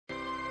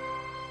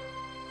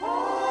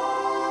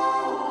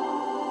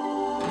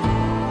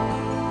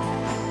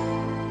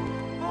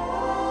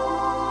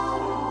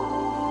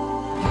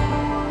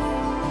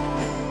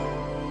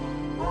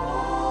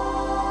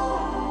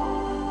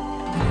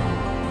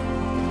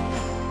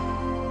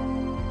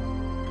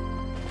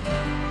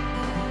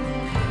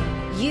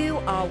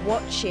are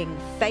watching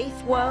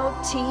Faith World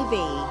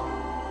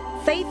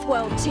TV. Faith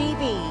World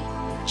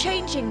TV,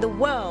 changing the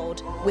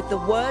world with the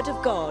Word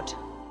of God.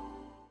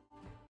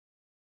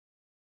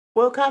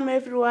 Welcome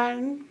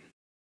everyone.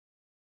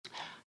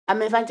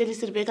 I'm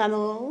Evangelist Rebecca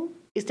Noel.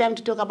 It's time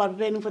to talk about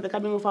preparing for the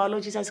coming of our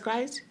Lord Jesus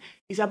Christ.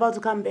 He's about to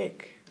come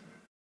back.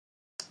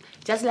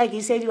 Just like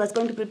he said he was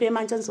going to prepare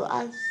mansions for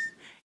us,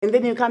 and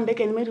then he'll come back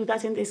and meet with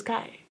us in the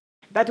sky.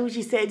 That which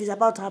he said is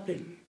about to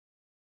happen.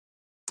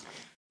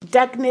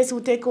 Darkness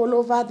will take all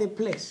over the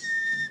place.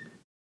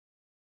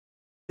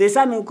 The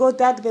sun will go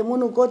dark, the moon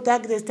will go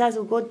dark, the stars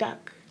will go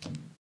dark.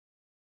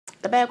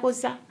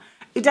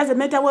 It doesn't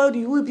matter where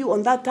you will be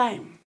on that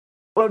time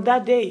or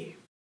that day.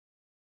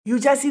 You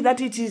just see that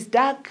it is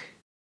dark.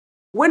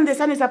 When the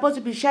sun is supposed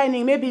to be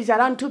shining, maybe it's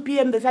around 2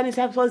 p.m., the sun is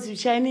supposed to be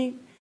shining,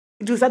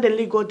 it will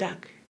suddenly go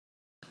dark.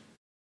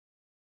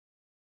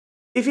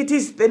 If it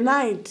is the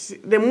night,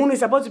 the moon is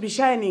supposed to be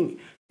shining,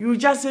 you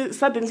just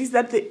suddenly see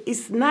that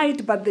it's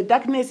night, but the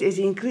darkness is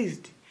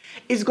increased.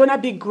 It's going to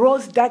be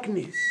gross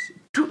darkness.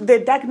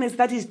 The darkness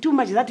that is too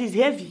much, that is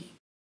heavy.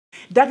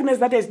 Darkness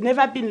that has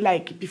never been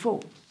like before.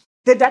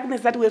 The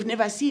darkness that we have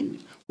never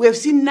seen. We have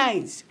seen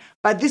nights,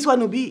 but this one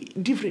will be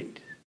different.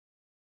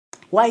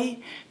 Why?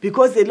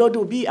 Because the Lord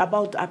will be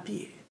about to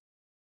appear.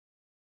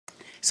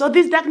 So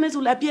this darkness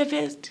will appear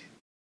first,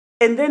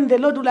 and then the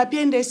Lord will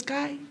appear in the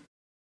sky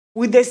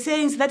with the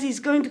saints that he's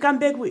going to come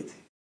back with.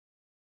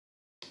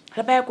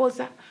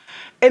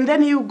 And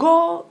then you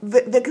go,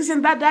 the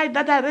Christians that died,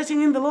 that are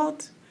resting in the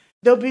Lord,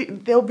 they'll be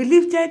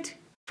lifted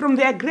from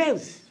their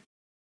graves,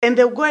 and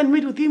they'll go and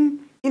meet with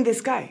him in the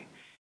sky.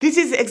 This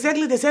is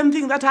exactly the same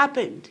thing that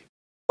happened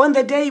on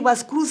the day he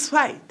was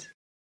crucified.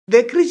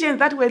 The Christians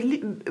that were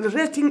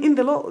resting in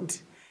the Lord,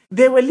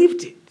 they were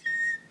lifted.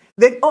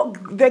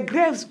 The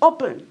graves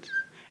opened.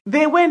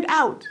 They went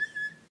out,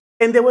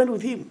 and they went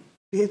with him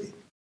to heaven.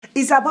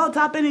 It's about to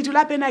happen. It will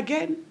happen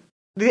again.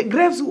 The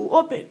graves will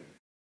open.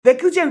 The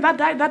Christians that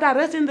died, that are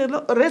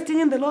resting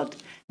in the Lord,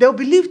 they'll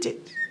be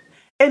lifted,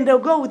 and they'll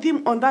go with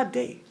him on that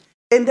day.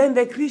 And then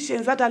the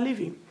Christians that are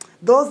living,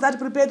 those that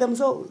prepare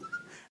themselves,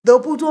 they'll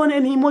put on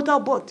an immortal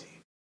body.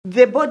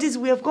 The bodies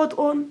we have got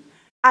on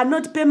are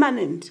not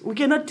permanent. We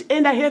cannot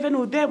enter heaven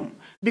with them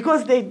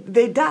because they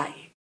die.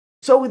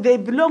 So they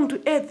belong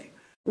to earth.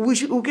 We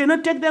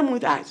cannot take them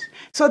with us.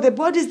 So the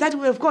bodies that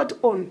we have got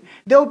on,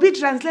 they will be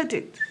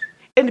translated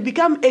and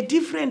become a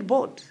different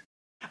body.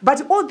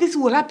 But all this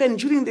will happen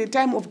during the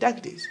time of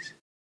darkness.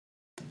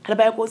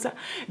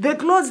 The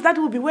clothes that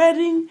we'll be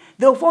wearing,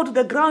 they'll fall to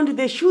the ground.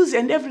 The shoes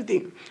and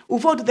everything will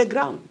fall to the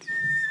ground.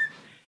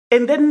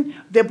 And then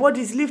the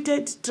body is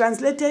lifted,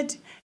 translated,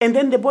 and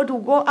then the body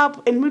will go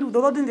up and meet with the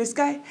Lord in the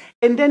sky,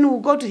 and then we'll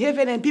go to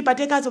heaven and be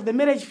partakers of the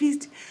marriage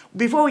feast.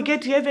 Before we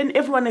get to heaven,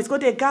 everyone has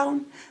got a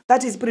gown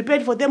that is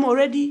prepared for them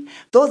already.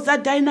 Those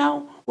that die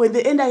now, when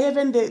they enter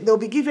heaven, they'll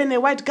be given a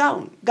white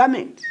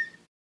garment.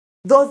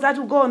 Those that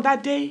will go on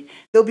that day,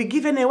 they'll be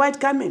given a white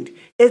garment.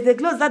 As the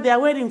clothes that they are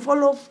wearing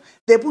fall off,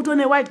 they put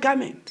on a white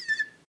garment.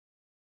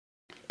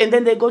 And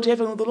then they go to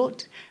heaven with the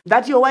Lord.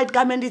 That your white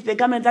garment is the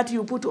garment that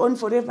you put on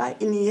forever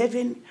in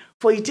heaven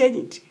for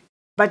eternity.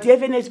 But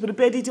heaven has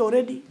prepared it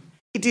already.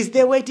 It is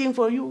there waiting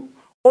for you.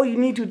 All you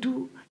need to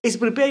do is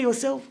prepare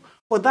yourself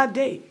for that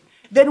day.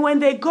 Then when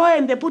they go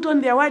and they put on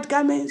their white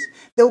garments,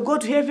 they'll go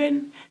to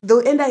heaven,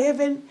 they'll enter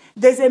heaven.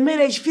 There's a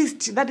marriage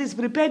feast that is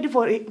prepared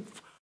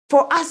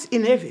for us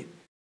in heaven.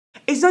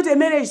 It's not a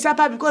marriage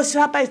supper because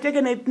supper is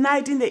taken at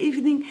night in the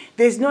evening.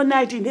 There's no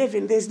night in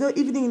heaven. There's no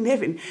evening in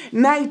heaven.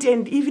 Night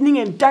and evening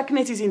and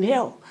darkness is in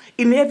hell.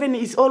 In heaven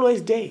is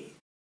always day.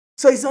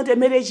 So it's not a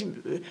marriage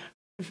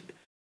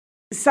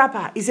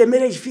supper. It's a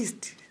marriage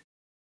feast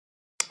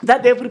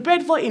that they're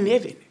prepared for in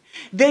heaven.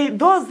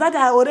 Those that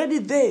are already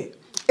there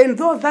and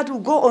those that will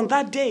go on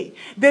that day,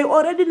 they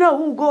already know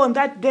who will go on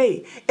that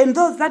day. And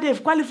those that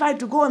have qualified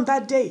to go on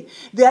that day,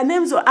 their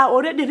names are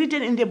already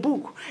written in the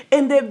book.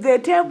 And the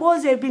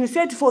tables have been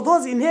set for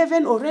those in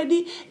heaven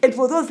already. And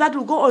for those that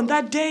will go on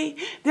that day,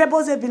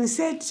 tables have been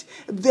set.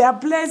 Their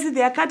places,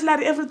 their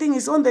cutlery, everything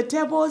is on the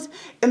tables.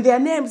 And their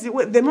names,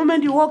 the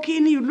moment you walk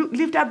in, you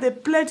lift up the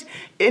plate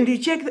and you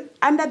check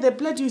under the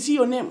plate, you see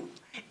your name.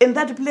 And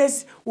that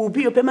place will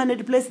be your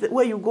permanent place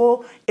where you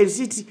go and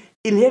sit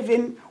in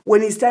heaven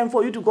when it's time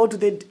for you to go to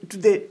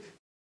the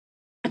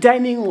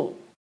dining hall.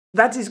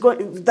 That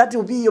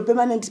will be your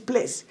permanent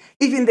place.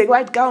 Even the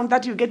white gown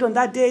that you get on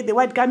that day, the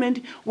white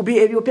garment will be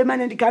your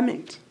permanent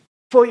garment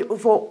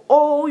for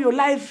all your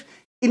life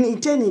in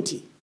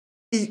eternity.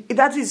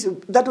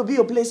 That will be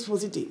your place for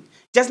sitting.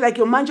 Just like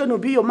your mansion will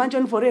be your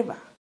mansion forever.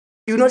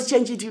 You will not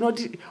change it, you will not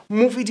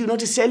move it, you will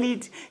not sell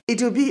it. It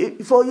will be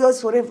for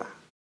yours forever.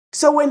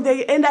 So when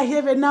they enter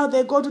heaven now,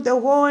 they go to the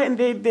hall and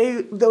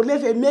they'll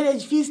have a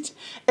marriage feast,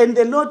 and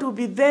the Lord will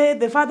be there,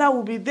 the Father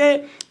will be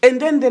there,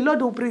 and then the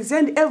Lord will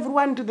present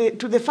everyone to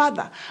the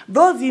Father.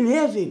 Those in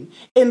heaven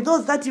and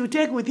those that you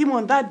take with him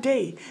on that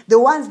day, the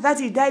ones that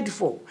he died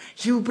for,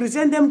 he will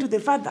present them to the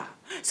Father.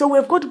 So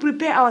we've got to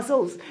prepare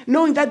ourselves,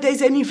 knowing that there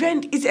is an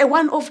event, it's a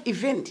one-off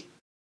event.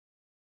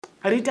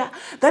 Rita,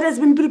 that has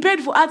been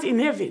prepared for us in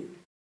heaven,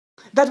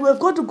 that we've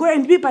got to go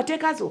and be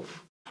partakers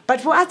of.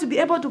 But for us to be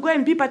able to go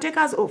and be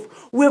partakers of,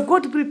 we've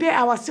got to prepare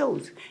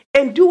ourselves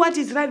and do what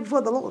is right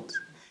before the Lord.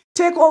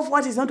 Take off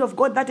what is not of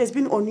God that has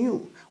been on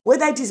you,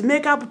 whether it is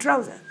makeup,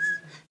 trousers,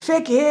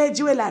 fake hair,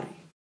 jewelry,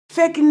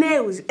 fake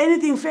nails,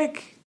 anything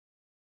fake.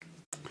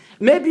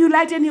 Maybe you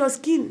lighten your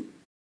skin,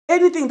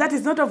 anything that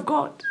is not of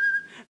God,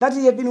 that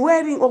you have been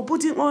wearing or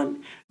putting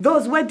on,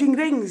 those wedding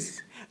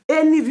rings,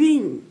 any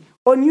ring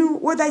on you,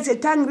 whether it's a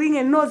tongue ring,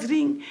 a nose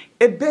ring,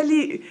 a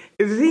belly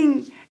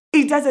ring,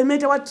 it doesn't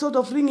matter what sort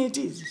of ring it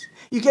is.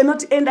 You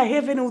cannot enter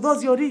heaven with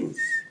those your rings.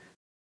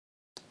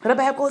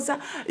 Rabbi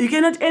Yakosa, you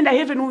cannot enter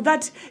heaven with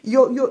that,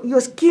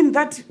 your skin,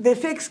 that the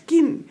fake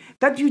skin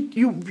that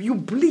you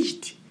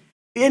bleached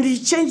and you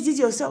changed it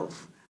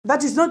yourself.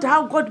 That is not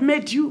how God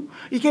made you.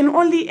 You can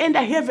only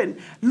enter heaven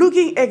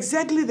looking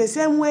exactly the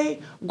same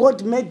way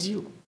God made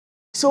you.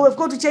 So we've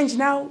got to change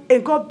now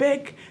and go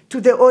back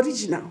to the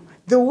original,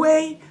 the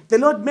way the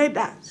Lord made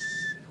us,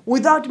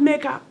 without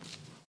makeup,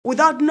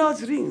 without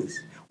nose rings,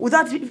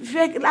 without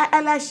fake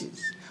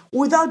eyelashes,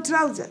 without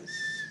trousers.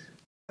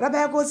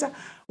 Rabbi Yakosa,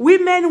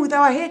 women with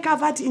our hair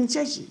covered in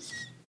churches,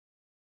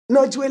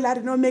 no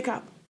jewelry, no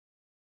makeup.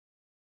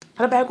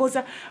 Rabbi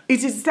Yakosa,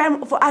 it is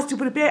time for us to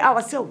prepare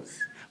ourselves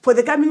for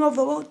the coming of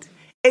the Lord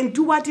and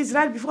do what is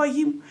right before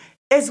Him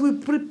as we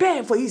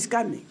prepare for His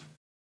coming.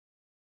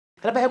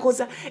 Rabbi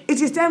Yakosa,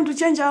 it is time to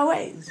change our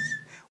ways.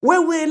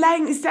 Where we're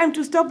lying, it's time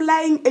to stop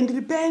lying and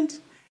repent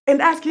and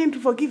ask Him to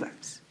forgive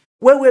us.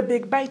 Where we're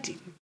backbiting,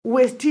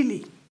 we're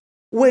stealing,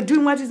 we're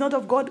doing what is not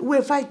of God,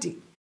 we're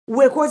fighting,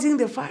 we're causing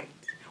the fight,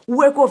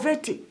 we're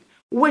coveting,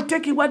 we're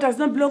taking what does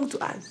not belong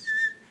to us.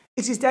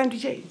 It is time to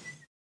change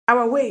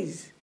our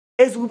ways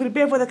as we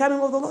prepare for the coming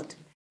of the Lord,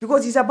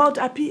 because He's about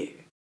to appear.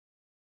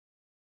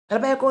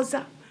 Rabbi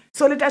Yakosa,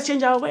 so let us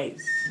change our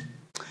ways.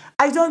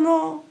 I don't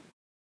know.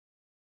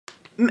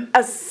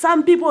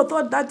 Some people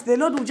thought that the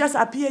Lord would just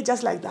appear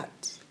just like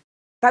that.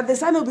 That the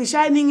sun will be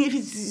shining if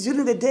it's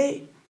during the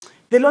day.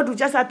 The Lord will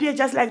just appear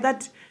just like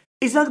that.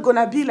 It's not going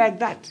to be like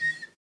that.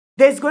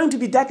 There's going to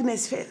be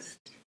darkness first.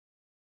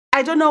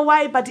 I don't know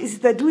why, but it's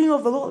the doing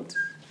of the Lord.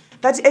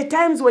 That at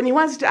times when He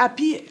wants to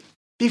appear,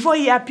 before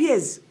He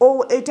appears,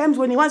 or at times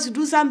when He wants to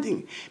do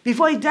something,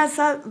 before He does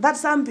that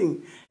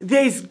something,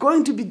 there is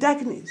going to be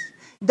darkness.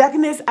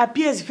 Darkness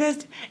appears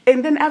first,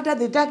 and then after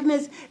the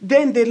darkness,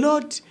 then the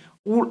Lord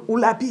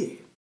will appear.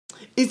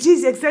 It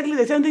is exactly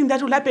the same thing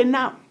that will happen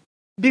now.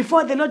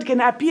 Before the Lord can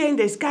appear in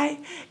the sky,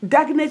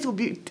 darkness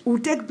will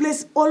take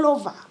place all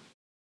over.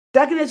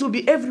 Darkness will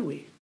be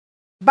everywhere.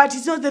 But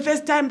it's not the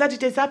first time that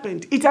it has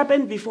happened. It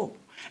happened before.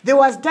 There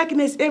was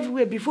darkness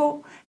everywhere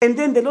before, and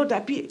then the Lord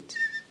appeared.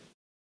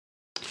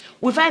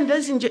 We find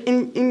this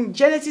in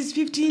Genesis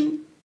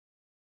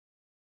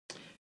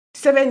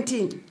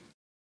 15:17.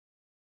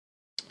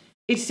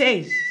 It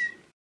says,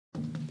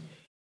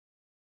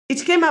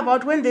 it came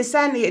about when the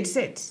sun had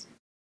set,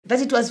 that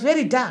it was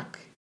very dark,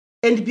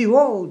 and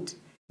behold,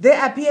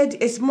 there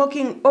appeared a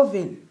smoking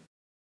oven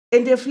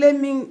and a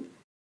flaming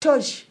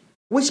torch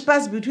which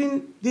passed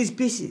between these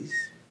pieces.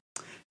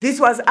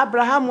 This was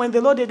Abraham when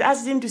the Lord had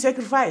asked him to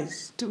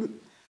sacrifice, to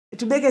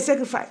make a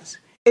sacrifice.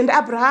 And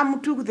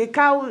Abraham took the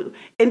cow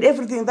and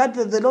everything that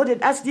the Lord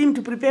had asked him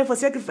to prepare for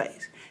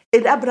sacrifice.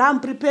 And Abraham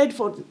prepared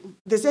for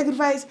the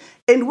sacrifice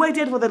and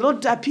waited for the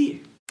Lord to appear.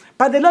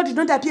 But the Lord did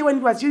not appear when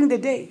it was during the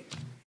day.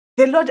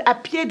 The Lord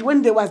appeared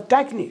when there was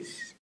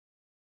darkness.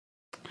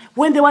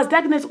 When there was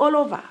darkness all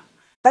over,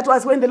 that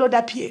was when the Lord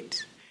appeared.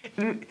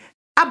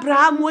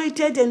 Abraham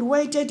waited and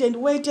waited and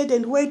waited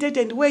and waited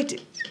and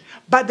waited.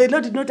 But the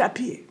Lord did not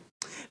appear.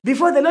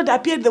 Before the Lord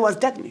appeared, there was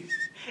darkness.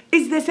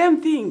 It's the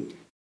same thing.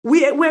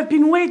 We have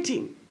been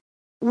waiting.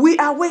 We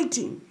are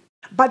waiting.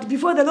 But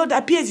before the Lord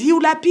appears, He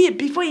will appear.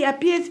 Before He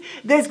appears,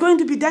 there's going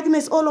to be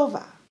darkness all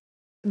over.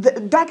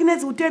 The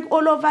darkness will take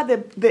all over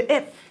the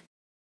earth.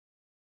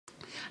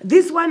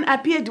 This one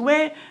appeared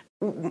where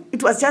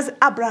it was just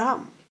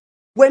Abraham.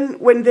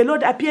 When the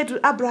Lord appeared to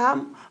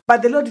Abraham,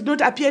 but the Lord did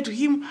not appear to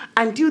him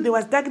until there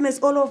was darkness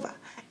all over.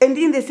 And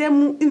in the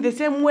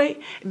same way,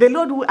 the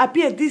Lord will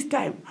appear this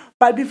time.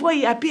 But before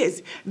He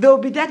appears, there will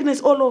be darkness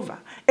all over.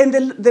 And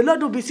the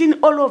Lord will be seen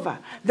all over.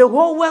 The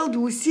whole world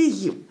will see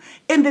Him.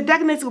 And the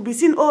darkness will be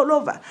seen all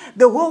over.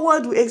 The whole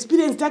world will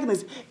experience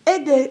darkness.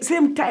 At the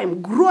same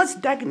time, gross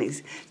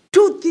darkness,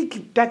 too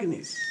thick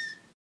darkness.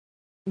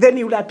 Then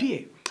He will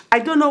appear. I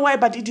don't know why,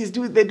 but it is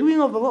the doing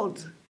of the Lord.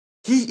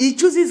 He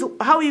chooses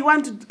how He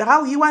wants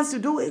to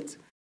do it,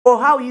 or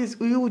how He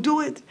will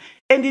do it.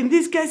 And in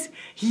this case,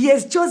 He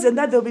has chosen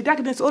that there will be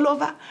darkness all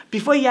over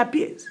before He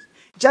appears.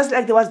 Just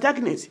like there was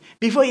darkness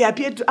before He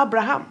appeared to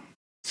Abraham.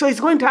 So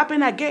it's going to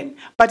happen again,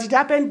 but it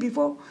happened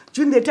before,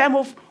 during the time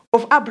of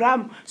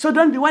Abraham. So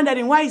don't be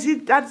wondering why is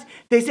it that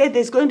they say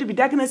there's going to be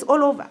darkness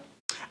all over.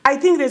 I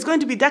think there's going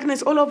to be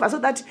darkness all over so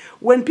that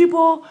when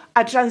people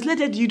are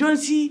translated, you don't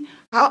see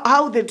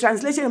how the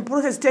translation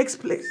process takes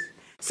place.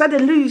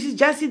 Suddenly you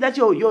just see that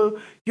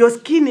your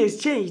skin has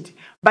changed.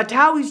 But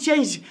how it's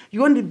changed,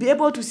 you won't be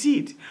able to see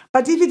it.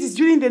 But if it is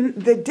during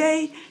the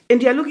day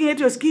and you're looking at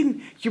your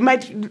skin, you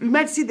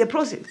might see the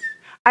process.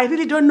 I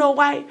really don't know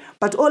why,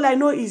 but all I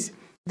know is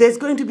there's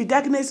going to be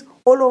darkness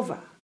all over.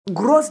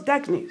 Gross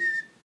darkness.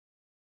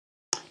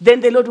 Then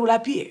the Lord will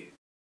appear.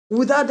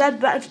 Without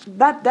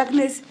that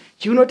darkness,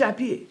 he will not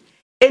appear.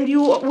 And we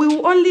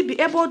will only be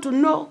able to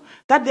know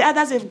that the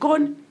others have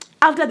gone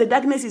after the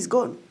darkness is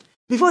gone.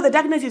 Before the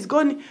darkness is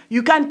gone,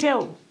 you can't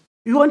tell.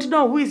 You won't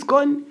know who is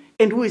gone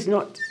and who is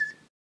not.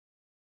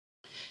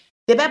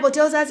 The Bible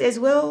tells us as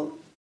well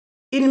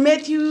in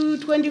Matthew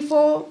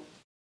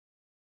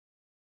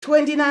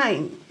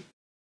 24:29.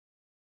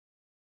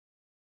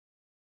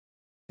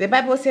 The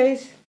Bible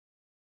says,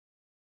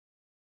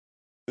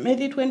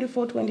 Matthew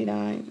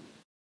 24:29.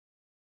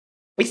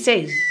 It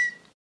says,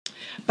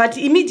 but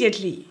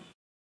immediately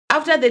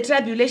after the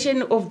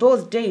tribulation of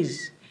those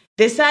days,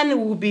 the sun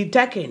will be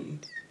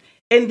darkened,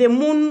 and the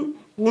moon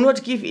will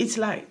not give its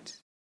light,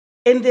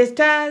 and the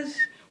stars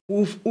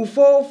will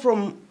fall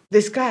from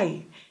the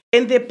sky,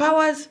 and the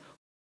powers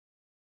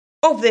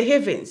of the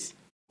heavens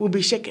will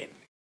be shaken.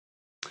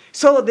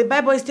 So the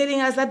Bible is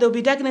telling us that there will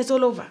be darkness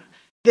all over.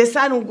 The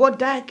sun will go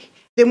dark,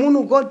 the moon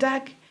will go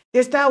dark,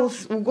 the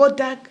stars will go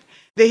dark,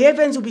 the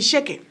heavens will be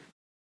shaken.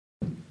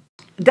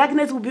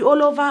 Darkness will be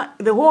all over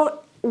the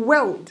whole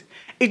world.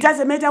 It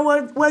doesn't matter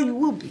where you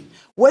will be,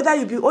 whether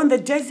you be on the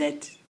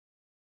desert,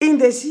 in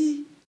the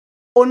sea,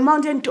 on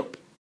mountaintop,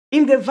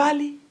 in the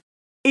valley,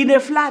 in a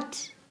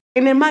flat,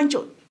 in a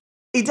mansion.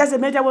 It doesn't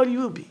matter where you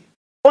will be.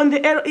 In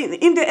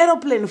the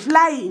aeroplane,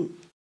 flying,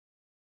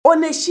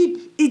 on a ship,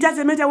 it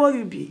doesn't matter where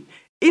you be.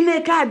 In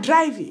a car,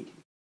 driving,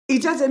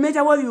 it doesn't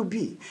matter where you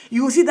be.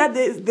 You will see that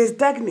there's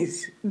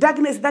darkness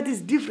that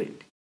is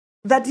different,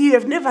 that you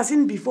have never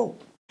seen before.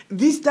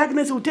 This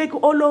darkness will take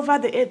all over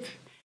the earth,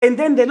 and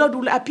then the Lord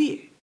will appear.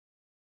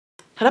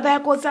 But I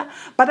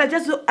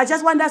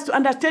just want us to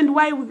understand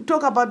why we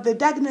talk about the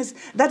darkness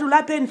that will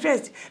happen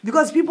first.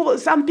 Because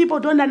some people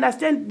don't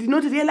understand, do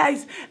not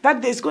realize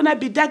that there's going to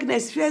be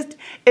darkness first,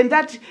 and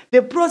that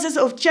the process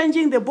of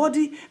changing the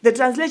body, the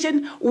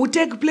translation, will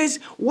take place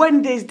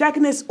when there's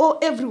darkness all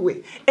everywhere.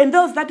 And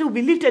those that will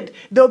be lifted,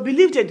 they'll be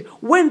lifted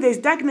when there's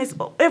darkness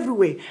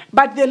everywhere.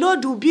 But the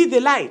Lord will be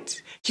the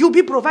light. He will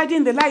be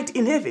providing the light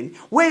in heaven.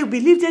 Where you'll be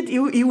lifted,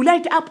 he will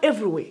light up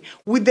everywhere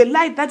with the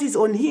light that is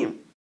on him.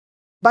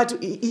 But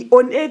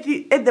on earth,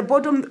 at the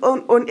bottom,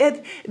 on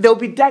earth, there will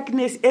be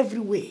darkness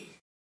everywhere.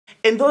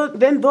 And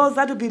then those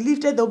that will be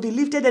lifted, they'll be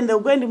lifted, and they'll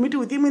go and meet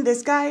with him in the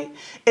sky,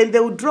 and they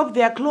will drop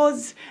their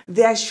clothes,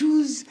 their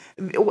shoes,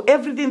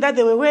 everything that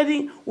they were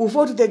wearing will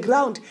fall to the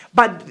ground,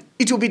 but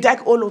it will be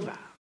dark all over.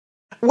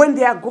 When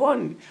they are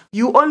gone,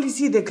 you only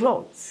see the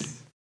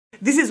clothes.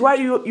 This is why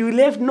you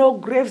left no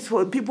graves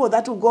for people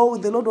that will go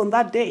with the Lord on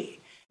that day,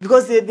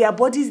 because their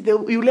bodies,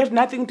 you left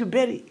nothing to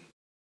bury.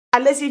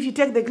 Unless if you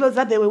take the clothes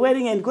that they were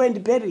wearing and go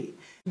and bury,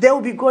 they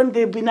will be gone,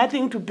 there will be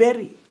nothing to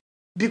bury.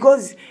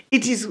 Because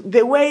it is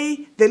the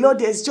way the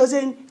Lord has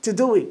chosen to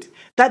do it.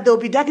 That there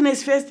will be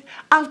darkness first,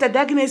 after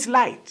darkness,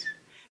 light.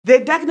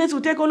 The darkness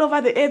will take all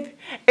over the earth,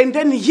 and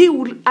then he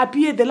will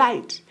appear the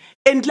light,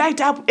 and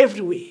light up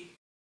everywhere.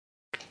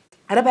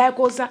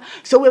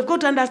 So we've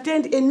got to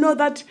understand and know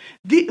that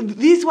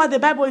this what the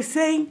Bible is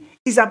saying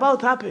is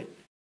about to happen.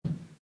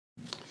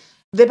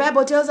 The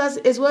Bible tells us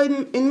as well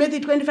in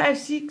Matthew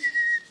 25:6.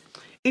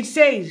 It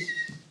says,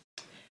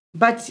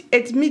 but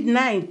at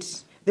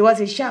midnight there was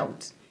a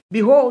shout.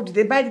 Behold,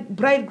 the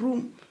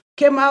bridegroom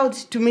came out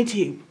to meet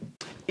him.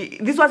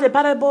 This was a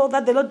parable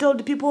that the Lord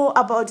told people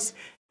about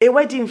a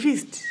wedding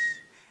feast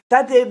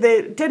that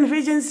the 10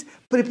 virgins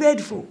prepared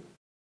for.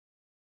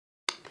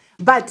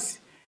 But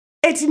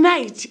at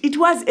night, it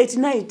was at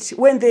night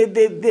when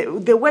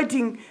the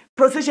wedding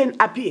procession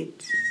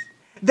appeared.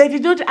 They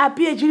did not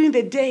appear during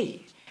the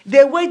day.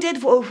 They waited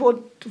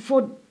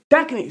for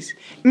darkness,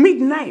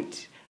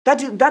 midnight.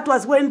 That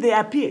was when they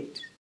appeared.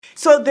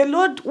 So the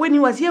Lord, when he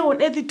was here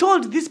on earth, he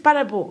told this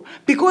parable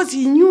because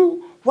he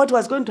knew what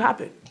was going to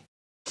happen.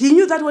 He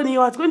knew that when he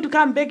was going to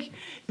come back,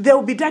 there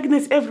would be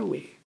darkness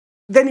everywhere.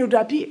 Then he would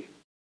appear.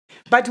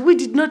 But we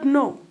did not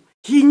know.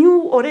 He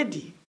knew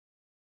already.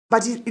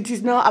 But it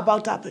is now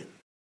about to happen.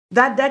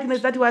 That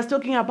darkness that he was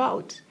talking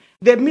about,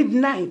 the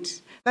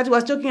midnight that he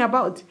was talking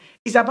about,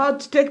 is about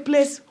to take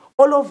place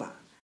all over.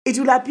 It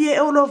will appear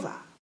all over.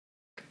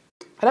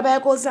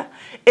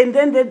 And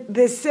then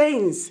the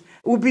saints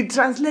will be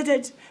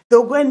translated.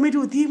 They'll go and meet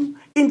with him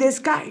in the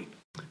sky.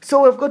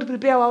 So we've got to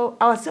prepare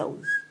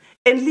ourselves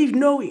and live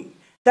knowing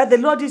that the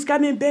Lord is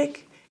coming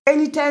back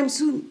anytime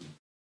soon.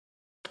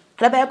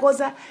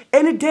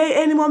 Any day,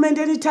 any moment,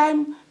 any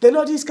time, the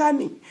Lord is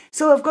coming.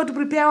 So we've got to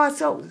prepare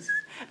ourselves.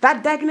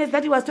 That darkness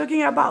that he was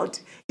talking about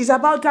is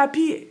about to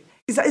appear.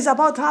 It's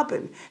about to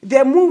happen.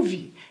 The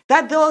movie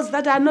that those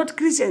that are not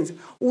Christians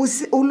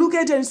will look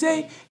at and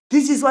say,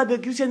 this is what the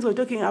Christians were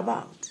talking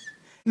about.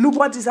 Look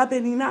what is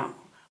happening now.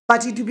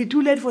 But it will be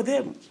too late for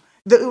them.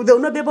 They will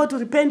not be able to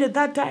repent at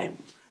that time.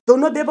 They'll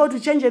not be able to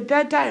change at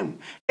that time.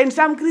 And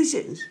some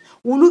Christians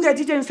will look at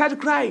it and start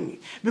crying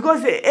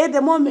because at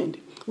the moment,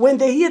 when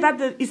they hear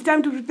that it's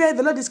time to prepare,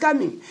 the Lord is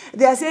coming,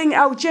 they are saying,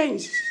 I'll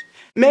change.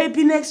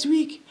 Maybe next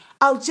week,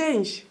 I'll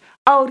change.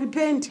 I'll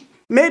repent.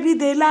 Maybe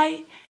they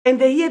lie and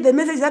they hear the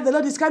message that the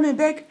Lord is coming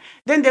back.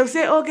 Then they'll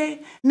say,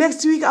 okay,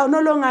 next week I'll no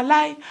longer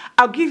lie.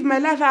 I'll give my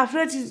life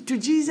afresh to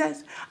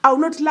Jesus. I'll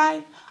not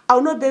lie.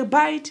 I'll not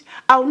backbite.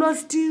 I'll not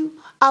steal.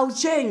 I'll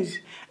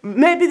change.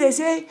 Maybe they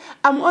say,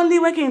 I'm only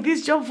working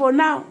this job for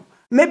now.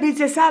 Maybe it's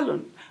a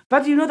salon.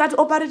 But you know that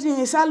operating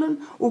a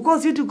salon will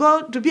cause you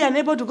to be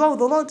unable to go with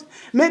the Lord.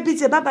 Maybe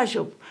it's a barber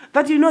shop.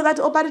 But you know that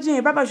operating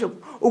a barber shop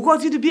will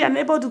cause you to be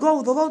unable to go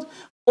with the Lord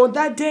on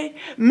that day.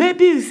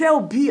 Maybe you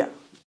sell beer.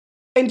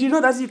 And you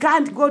know that you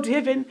can't go to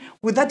heaven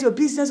without your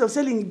business of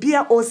selling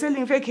beer or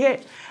selling fake hair.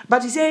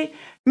 But you say,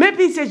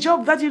 maybe it's a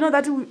job that you know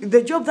that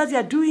the job that you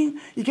are doing,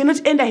 you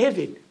cannot enter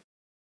heaven.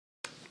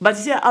 But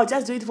you say, I'll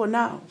just do it for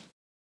now.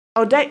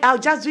 I'll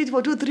just do it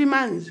for 2-3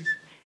 months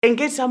and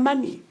get some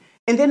money.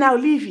 And then I'll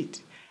leave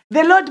it.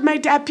 The Lord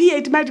might appear,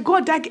 it might go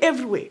dark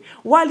everywhere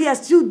while you are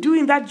still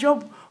doing that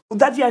job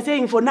that you are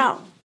saying for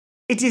now.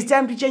 It is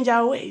time to change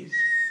our ways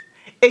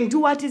and do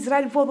what is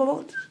right for the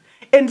Lord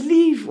and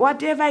leave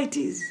whatever it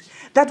is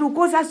that will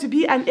cause us to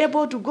be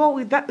unable to go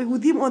with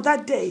Him on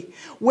that day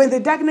when the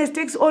darkness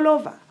takes all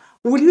over.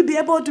 Will you be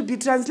able to be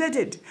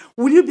translated?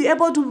 Will you be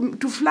able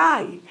to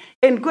fly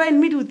and go and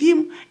meet with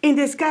Him in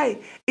the sky?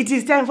 It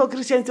is time for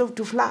Christians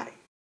to fly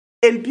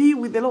and be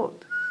with the Lord.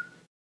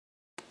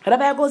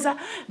 Rabbi Agosa,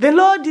 the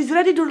Lord is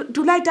ready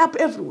to light up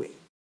everywhere.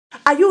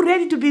 Are you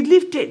ready to be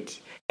lifted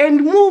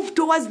and move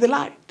towards the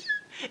light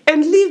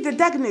and leave the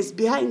darkness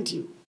behind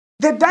you?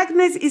 The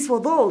darkness is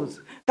for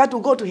those that will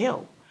go to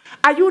hell.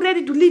 Are you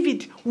ready to leave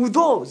it with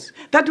those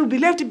that will be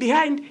left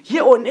behind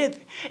here on earth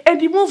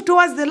and move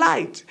towards the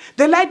light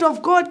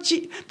of God,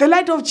 the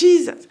light of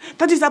Jesus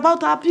that is about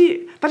to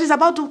appear, that is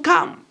about to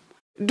come?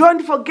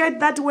 Don't forget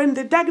that when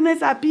the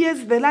darkness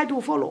appears, the light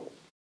will follow.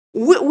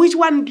 Which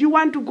one do you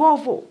want to go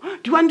for? Do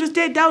you want to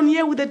stay down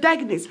here with the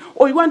darkness,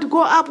 or you want to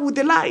go up with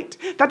the light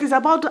that is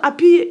about to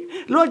appear?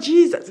 Lord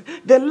Jesus,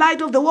 the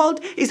light of the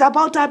world is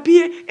about to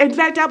appear and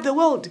light up the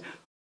world.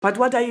 But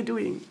what are you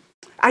doing?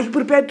 Are you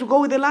prepared to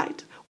go with the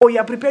light, or you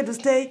are prepared to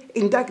stay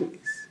in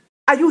darkness?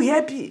 Are you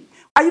happy?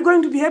 Are you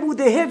going to be happy with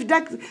the heavy,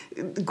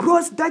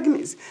 gross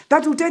darkness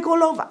that will take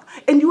all over,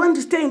 and you want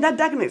to stay in that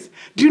darkness?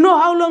 Do you know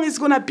how long it's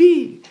going to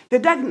be, the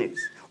darkness?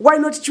 Why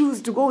not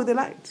choose to go with the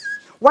light?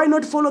 Why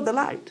not follow the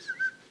light?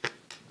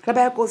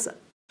 Rabbi Akosa,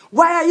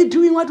 why are you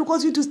doing what will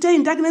cause you to stay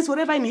in darkness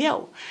forever in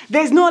hell?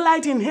 There is no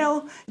light in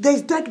hell, there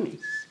is darkness.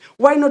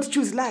 Why not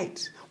choose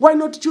light? Why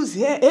not choose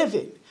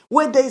heaven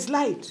where there is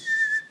light?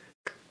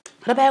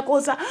 Rabbi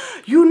Akosa,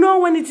 you know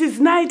when it is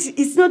night,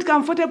 it's not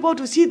comfortable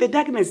to see the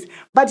darkness,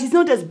 but it's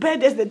not as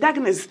bad as the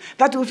darkness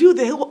that will fill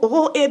the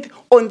whole earth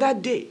on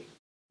that day.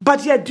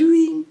 But you are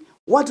doing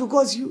what will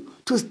cause you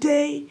to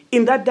stay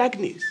in that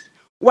darkness.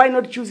 Why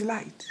not choose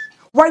light?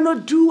 Why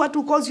not do what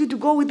will cause you to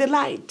go with the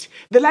light?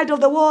 The light of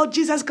the world,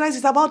 Jesus Christ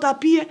is about to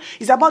appear,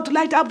 is about to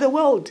light up the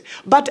world.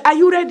 But are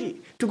you ready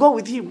to go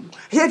with Him?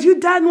 Have you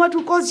done what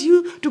will cause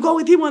you to go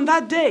with Him on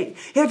that day?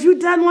 Have you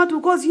done what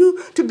will cause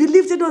you to be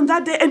lifted on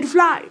that day and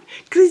fly?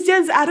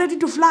 Christians are ready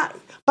to fly.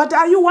 But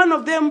are you one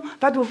of them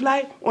that will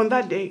fly on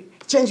that day?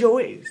 Change your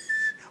ways.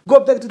 Go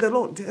back to the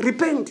Lord.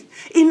 Repent.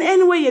 In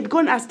any way you had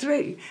gone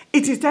astray,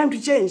 it is time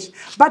to change.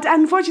 But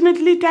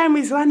unfortunately, time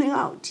is running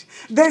out.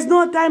 There's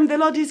no time. The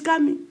Lord is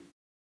coming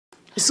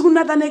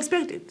sooner than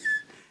expected.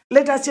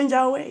 Let us change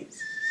our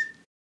ways,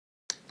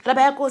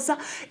 Rabbi Akosa,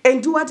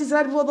 and do what is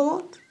right for the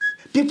Lord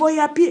before He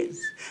appears,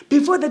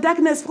 before the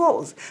darkness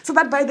falls, so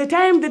that by the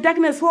time the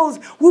darkness falls,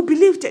 we'll be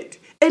lifted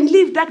and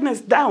leave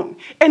darkness down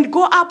and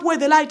go up where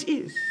the light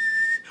is.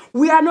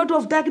 We are not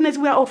of darkness,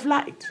 we are of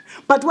light.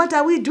 But what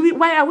are we doing?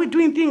 Why are we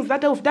doing things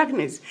that are of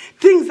darkness?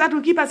 Things that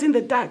will keep us in the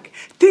dark.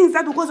 Things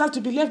that will cause us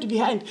to be left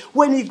behind.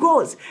 When He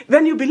goes,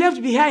 then you'll be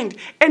left behind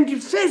and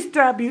you face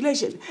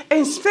tribulation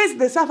and face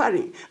the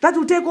suffering that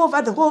will take over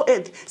the whole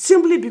earth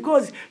simply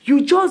because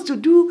you chose to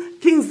do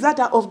things that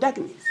are of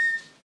darkness.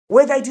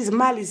 Whether it is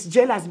malice,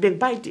 jealous,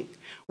 backbiting,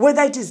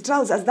 whether it is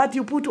trousers that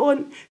you put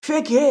on,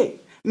 fake hair,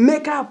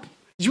 makeup,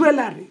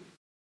 jewelry.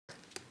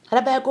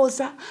 Rabbi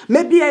Akosa,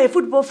 maybe you're a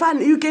football fan,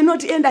 you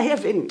cannot enter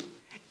heaven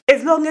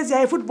as long as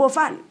you're a football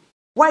fan.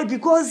 Why?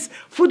 Because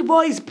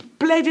football is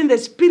played in the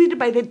spirit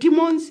by the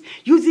demons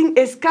using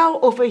a skull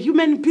of a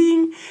human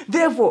being.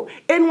 Therefore,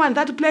 anyone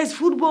that plays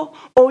football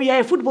or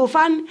you're a football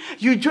fan,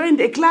 you join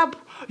the club,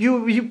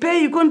 you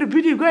pay, you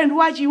contribute, you go and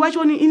watch, you watch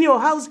only in your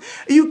house,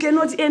 you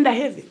cannot enter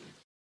heaven.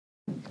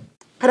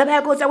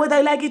 Rabbi Akosa, whether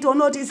you like it or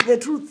not, it's the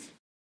truth.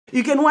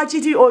 You can watch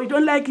it or you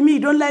don't like me,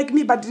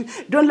 but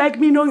don't like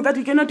me knowing that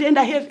you cannot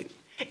enter heaven.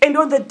 And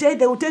on the day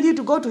they will tell you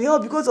to go to hell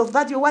because of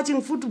that you're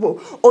watching football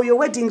or your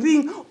wedding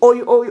ring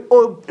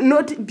or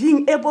not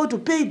being able to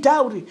pay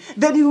dowry.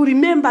 Then you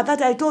remember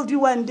that I told you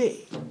one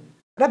day.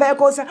 Rabbi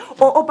Akosa,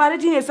 or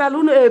operating a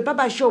salon or a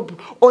barber shop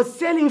or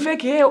selling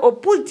fake hair or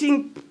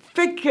putting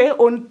fake care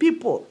on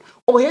people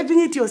or having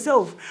it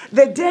yourself,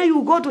 the day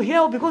you go to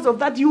hell because of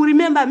that, you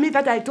remember me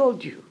that I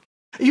told you.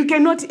 You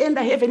cannot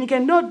enter heaven. You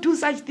cannot do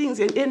such things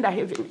and enter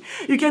heaven.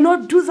 You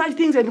cannot do such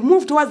things and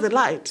move towards the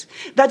light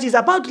that is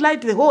about to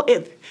light the whole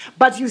earth.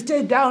 But you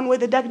stay down where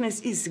the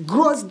darkness is,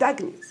 gross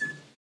darkness.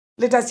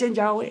 Let us change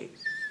our ways.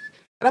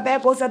 Rabbi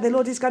Kosa, the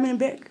Lord is coming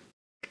back.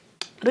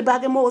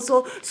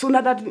 Also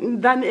sooner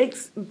than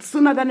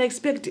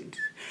expected.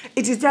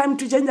 It is time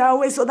to change our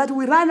ways so that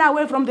we run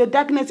away from the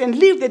darkness and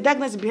leave the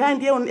darkness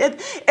behind here on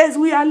earth as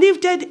we are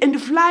lifted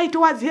and fly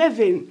towards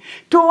heaven,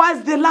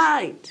 towards the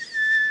light.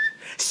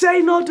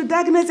 Say no to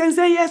darkness and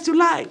say yes to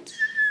light.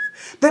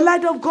 The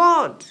light of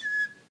God.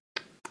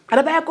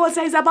 Rabbi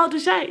Kosa is about to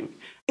shine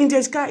in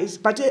the skies.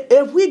 But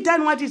if we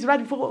done what is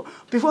right before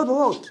the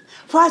Lord,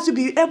 for us to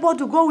be able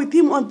to go with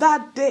him on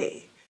that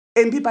day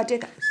and be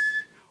partakers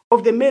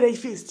of the marriage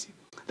feast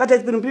that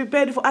has been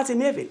prepared for us in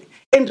heaven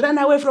and run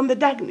away from the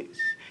darkness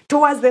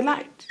towards the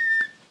light.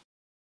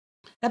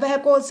 Rabbi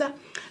Kosa,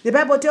 the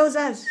Bible tells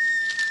us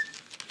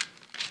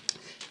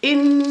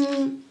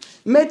in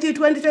Matthew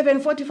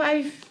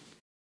 27:45,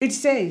 it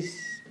says,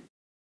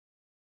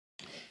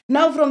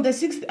 now from the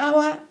 6th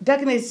hour,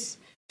 darkness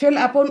fell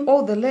upon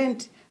all the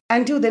land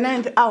until the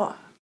 9th hour.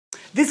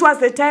 This was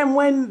the time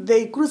when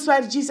they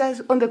crucified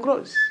Jesus on the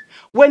cross.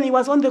 When he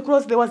was on the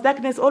cross, there was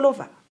darkness all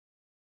over.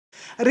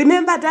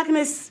 Remember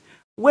darkness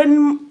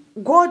when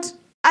God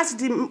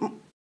asked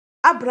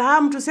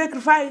Abraham to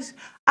sacrifice.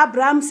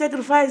 Abraham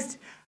sacrificed,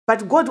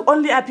 but God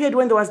only appeared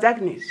when there was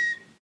darkness.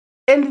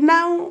 And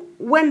now,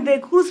 when they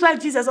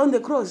crucified Jesus on the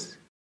cross,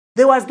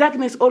 there was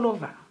darkness all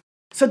over.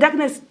 So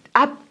darkness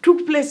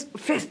took place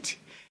first,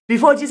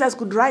 before Jesus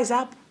could rise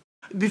up,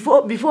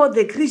 before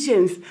the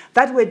Christians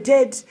that were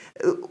dead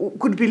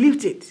could be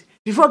lifted,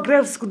 before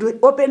graves could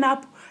open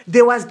up,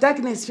 there was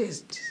darkness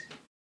first.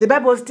 The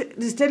Bible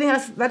is telling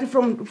us that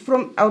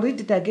from I'll read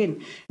it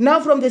again. Now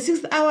from the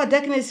 6th hour,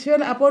 darkness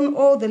fell upon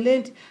all the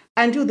land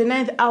until the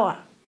 9th hour.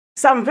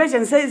 Some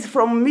version says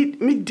from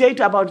midday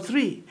to about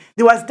 3,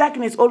 there was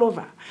darkness all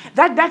over.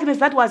 That darkness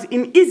that was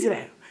in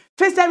Israel.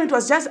 First time it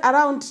was just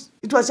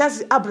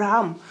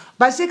Abraham.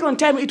 But second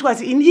time it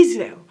was in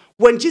Israel.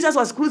 When Jesus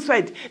was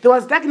crucified, there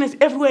was darkness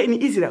everywhere in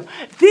Israel.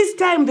 This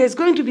time there's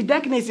going to be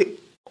darkness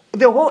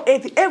the whole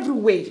earth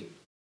everywhere.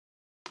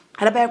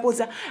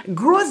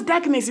 Gross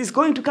darkness is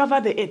going to cover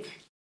the earth.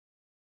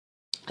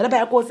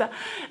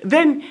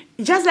 Then,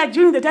 just like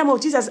during the time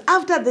of Jesus,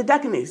 after the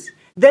darkness,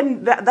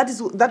 then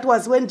that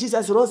was when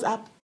Jesus rose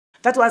up.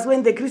 That was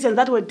when the Christians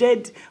that were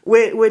dead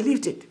were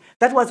lifted.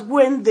 That was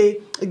when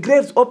the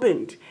graves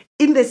opened.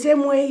 In the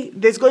same way,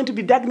 there's going to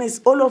be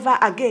darkness all over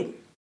again.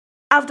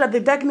 After the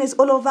darkness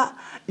all over,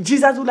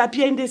 Jesus will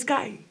appear in the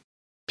sky.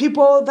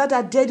 People that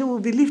are dead will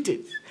be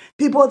lifted.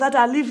 People that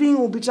are living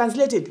will be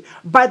translated.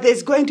 But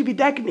there's going to be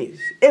darkness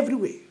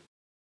everywhere.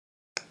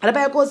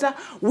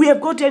 We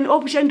have got an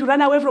option to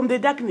run away from the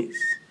darkness.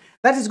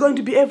 That is going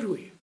to be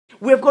everywhere.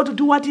 We have got to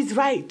do what is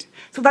right,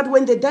 so that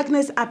when the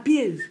darkness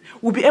appears,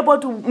 we'll be able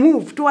to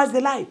move towards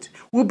the light.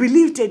 We'll be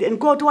lifted and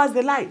go towards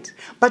the light.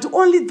 But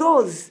only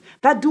those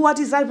that do what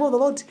is right for the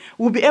Lord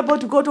will be able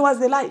to go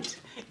towards the light.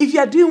 If you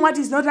are doing what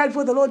is not right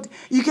for the Lord,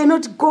 you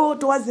cannot go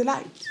towards the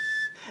light.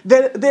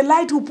 The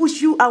light will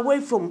push you away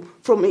from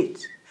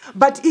it.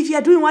 But if you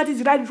are doing what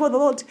is right before the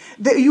Lord,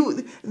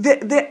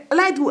 the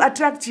light will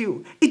attract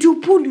you. It will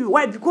pull you.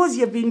 Why? Because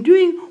you have been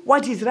doing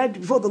what is right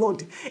before the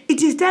Lord.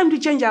 It is time to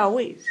change our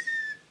ways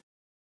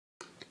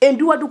and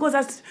do what will cause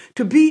us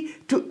to be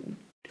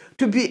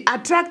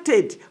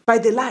attracted by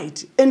the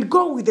light and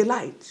go with the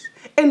light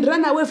and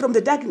run away from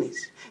the darkness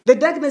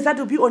that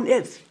will be on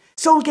earth.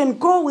 So we can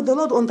go with the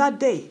Lord on that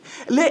day.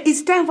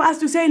 It's time for us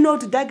to say no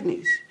to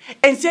darkness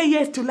and say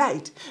yes to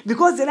light,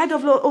 because the light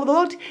of the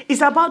Lord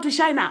is about to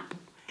shine up.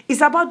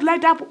 It's about to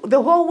light up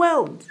the whole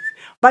world.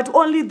 But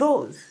only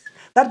those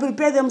that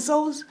prepare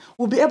themselves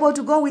will be able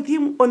to go with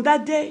him on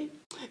that day.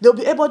 They'll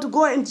be able to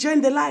go and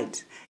join the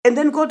light and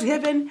then go to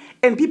heaven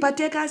and be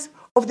partakers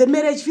of the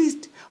marriage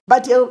feast.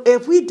 But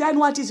if we done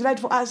what is right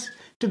for us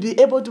to be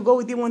able to go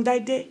with him on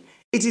that day,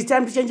 it is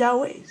time to change our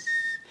ways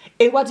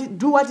and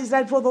do what is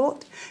right for the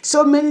Lord.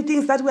 So many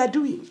things that we are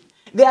doing.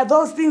 There are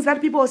those things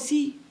that people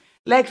see,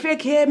 like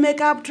fake hair,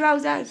 makeup,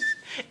 trousers.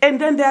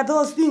 And then there are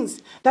those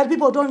things that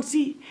people don't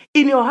see.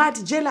 In your heart,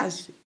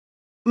 jealous,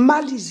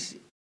 malice,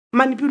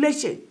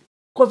 manipulation,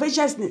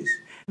 covetousness.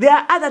 There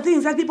are other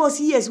things that people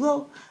see as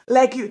well,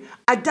 like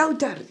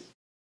adultery.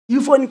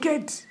 You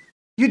fornicate.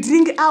 You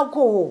drink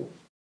alcohol.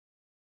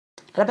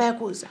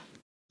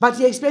 But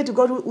you expect to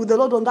go with the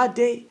Lord on that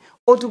day,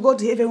 or to go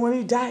to heaven when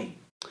you die.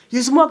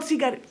 You smoke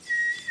cigarettes.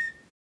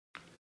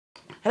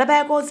 You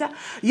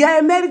are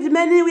a married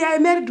man, you are a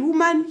married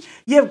woman,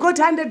 you have got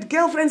 100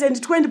 girlfriends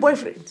and 20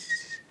 boyfriends.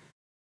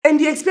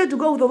 And you expect to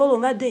go with the Lord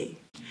on that day.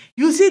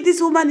 You see this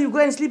woman, you go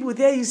and sleep with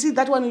her. You see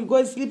that one, you go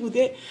and sleep with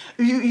her.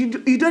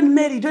 You don't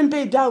marry, you don't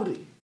pay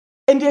dowry.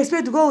 And you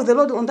expect to go with the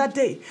Lord on that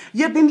day.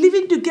 You have been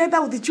living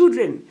together with the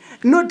children.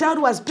 No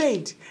dowry was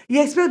paid.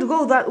 You expect to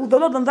go with the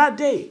Lord on that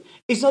day.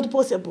 It's not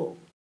possible.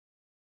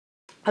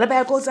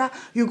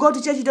 You go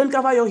to church, you don't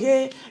cover your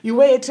hair, you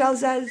wear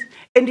trousers,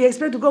 and you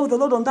expect to go with the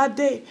Lord on that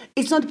day.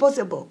 It's not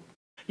possible.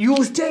 You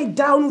will stay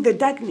down with the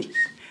darkness.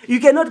 You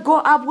cannot go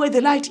up where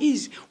the light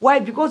is. Why?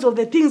 Because of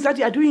the things that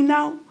you are doing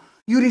now.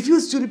 You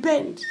refuse to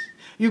repent.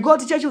 You go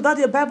to church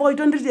without a Bible, you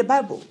don't read the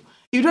Bible.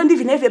 You don't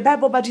even have a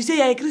Bible, but you say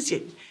you're a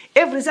Christian.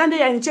 Every Sunday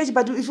you're in church,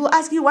 but if you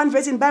ask you one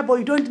verse in Bible,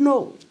 you don't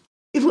know.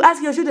 If you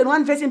ask your children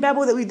one verse in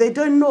Bible, they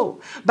don't know.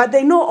 But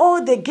they know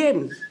all the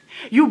games.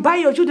 You buy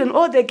your children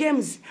all the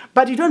games,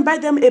 but you don't buy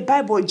them a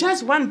Bible,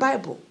 just one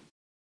Bible.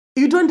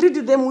 You don't read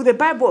them with the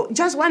Bible,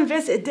 just one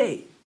verse a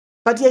day.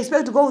 But you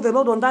expect to go with the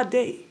Lord on that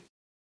day.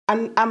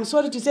 And I'm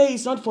sorry to say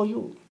it's not for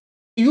you.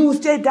 You will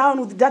stay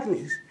down with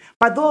darkness.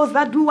 But those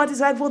that do what is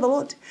right for the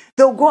Lord,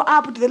 they'll go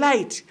up to the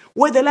light,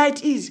 where the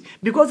light is.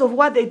 Because of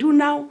what they do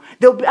now,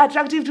 they'll be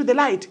attractive to the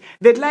light.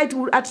 The light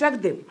will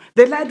attract them.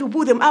 The light will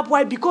pull them up.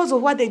 Why? Because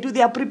of what they do.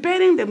 They are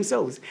preparing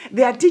themselves.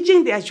 They are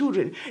teaching their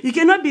children. You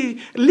cannot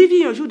be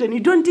leaving your children.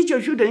 You don't teach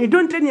your children. You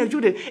don't train your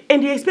children.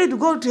 And you expect to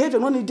go to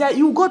heaven when you die.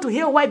 You go to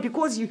hell. Why?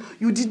 Because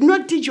you did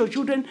not teach your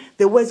children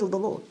the ways of the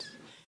Lord.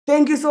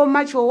 Thank you so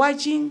much for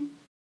watching.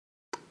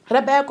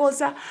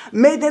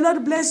 May the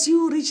Lord bless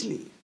you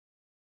richly.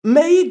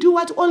 May He do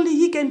what only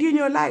He can do in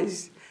your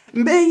lives.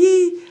 May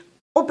He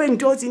open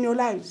doors in your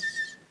lives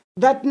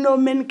that no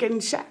man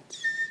can shut.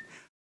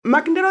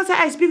 Makinderosa,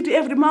 I speak to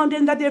every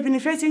mountain that you have been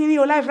facing in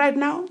your life right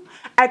now.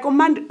 I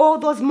command all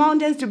those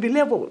mountains to be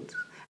leveled.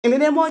 In the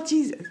name of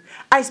Jesus,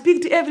 I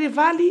speak to every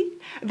valley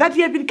that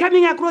you have been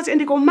coming across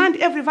and command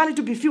every valley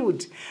to be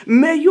filled.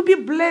 May you be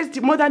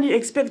blessed more than you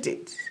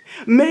expected.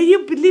 May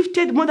you be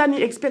lifted more than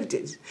you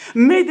expected.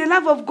 May the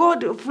love of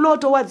God flow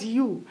towards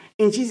you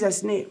in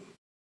Jesus' name.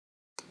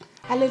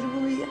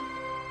 Hallelujah.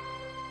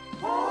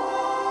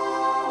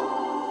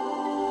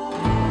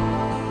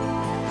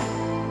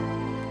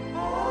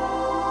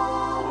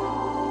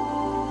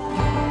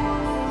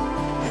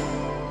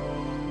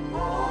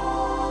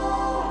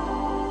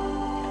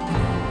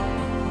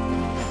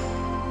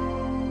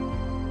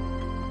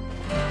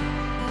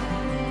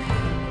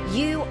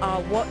 You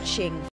are watching